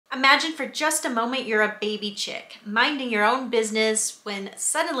Imagine for just a moment you're a baby chick, minding your own business, when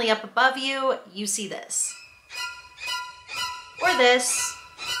suddenly up above you, you see this. Or this.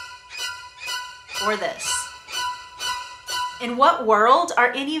 Or this. In what world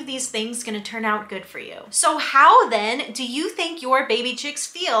are any of these things going to turn out good for you? So how then do you think your baby chicks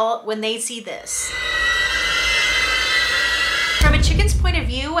feel when they see this? From a chicken's point of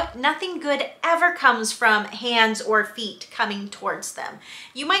view, nothing good ever comes from hands or feet coming towards them.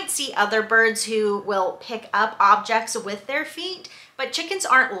 You might see other birds who will pick up objects with their feet, but chickens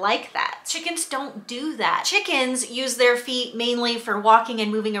aren't like that. Chickens don't do that. Chickens use their feet mainly for walking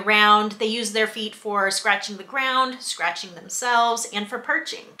and moving around. They use their feet for scratching the ground, scratching themselves, and for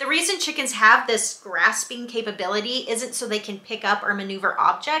perching. The reason chickens have this grasping capability isn't so they can pick up or maneuver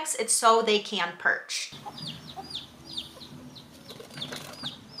objects, it's so they can perch.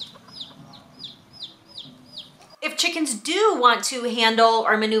 If chickens do want to handle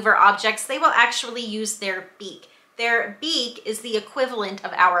or maneuver objects, they will actually use their beak. Their beak is the equivalent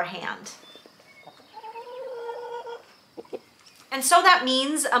of our hand. And so that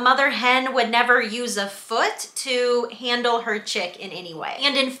means a mother hen would never use a foot to handle her chick in any way.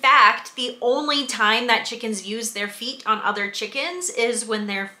 And in fact, the only time that chickens use their feet on other chickens is when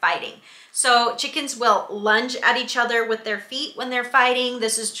they're fighting. So chickens will lunge at each other with their feet when they're fighting.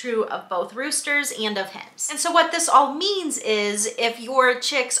 This is true of both roosters and of hens. And so what this all means is if your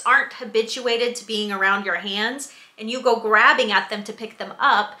chicks aren't habituated to being around your hands and you go grabbing at them to pick them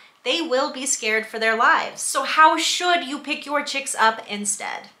up, they will be scared for their lives. So how should you pick your chicks up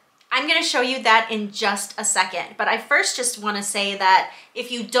instead? I'm gonna show you that in just a second, but I first just wanna say that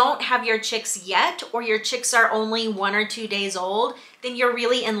if you don't have your chicks yet, or your chicks are only 1 or 2 days old, then you're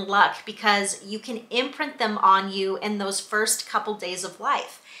really in luck because you can imprint them on you in those first couple days of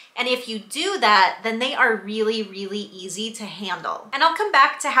life. And if you do that, then they are really, really easy to handle. And I'll come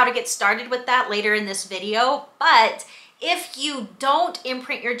back to how to get started with that later in this video, but if you don't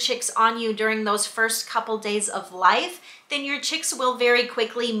imprint your chicks on you during those first couple days of life, then your chicks will very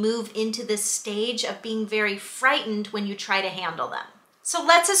quickly move into this stage of being very frightened when you try to handle them. So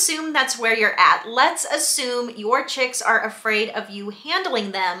let's assume that's where you're at. Let's assume your chicks are afraid of you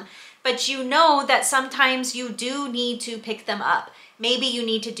handling them, but you know that sometimes you do need to pick them up. Maybe you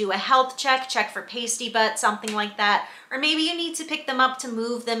need to do a health check for pasty butt, something like that. Or maybe you need to pick them up to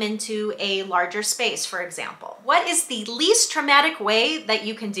move them into a larger space, for example. What is the least traumatic way that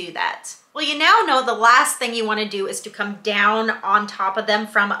you can do that? Well, you now know the last thing you want to do is to come down on top of them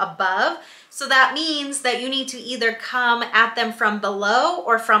from above. So that means that you need to either come at them from below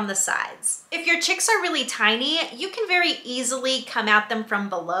or from the sides. If your chicks are really tiny, you can very easily come at them from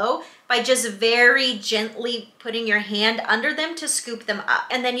below by just very gently putting your hand under them to scoop them up.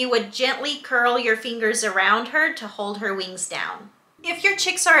 And then you would gently curl your fingers around her to hold her wings down. If your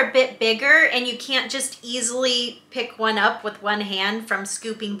chicks are a bit bigger and you can't just easily pick one up with one hand from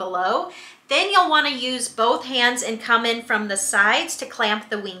scooping below, then you'll want to use both hands and come in from the sides to clamp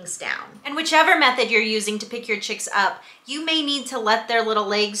the wings down. And whichever method you're using to pick your chicks up, you may need to let their little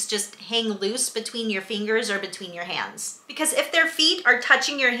legs just hang loose between your fingers or between your hands. Because if their feet are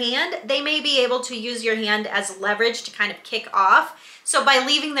touching your hand, they may be able to use your hand as leverage to kind of kick off. So by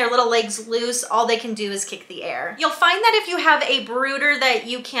leaving their little legs loose, all they can do is kick the air. You'll find that if you have a brooder that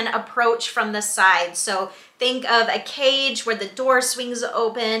you can approach from the side, so think of a cage where the door swings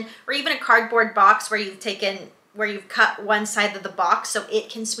open, or even a cardboard box where you've cut one side of the box so it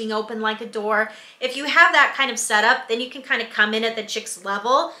can swing open like a door. If you have that kind of setup, then you can kind of come in at the chick's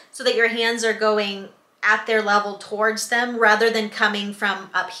level so that your hands are going at their level towards them rather than coming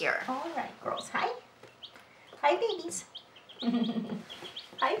from up here. All right, girls. Hi. Hi, babies.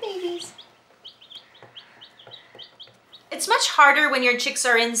 Hi, babies. It's much harder when your chicks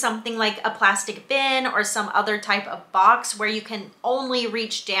are in something like a plastic bin or some other type of box where you can only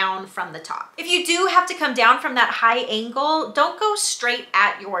reach down from the top. If you do have to come down from that high angle, don't go straight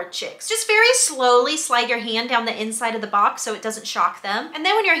at your chicks. Just very slowly slide your hand down the inside of the box so it doesn't shock them. And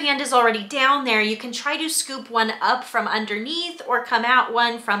then when your hand is already down there, you can try to scoop one up from underneath or come at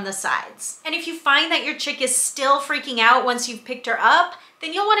one from the sides. And if you find that your chick is still freaking out once you've picked her up,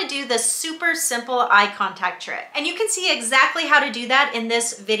 then you'll want to do the super simple eye contact trick. And you can see exactly how to do that in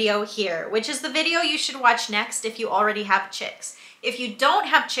this video here, which is the video you should watch next if you already have chicks. If you don't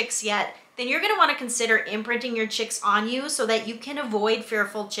have chicks yet, then you're going to want to consider imprinting your chicks on you so that you can avoid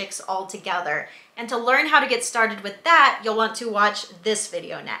fearful chicks altogether. And to learn how to get started with that, you'll want to watch this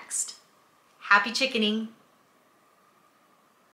video next. Happy chickening!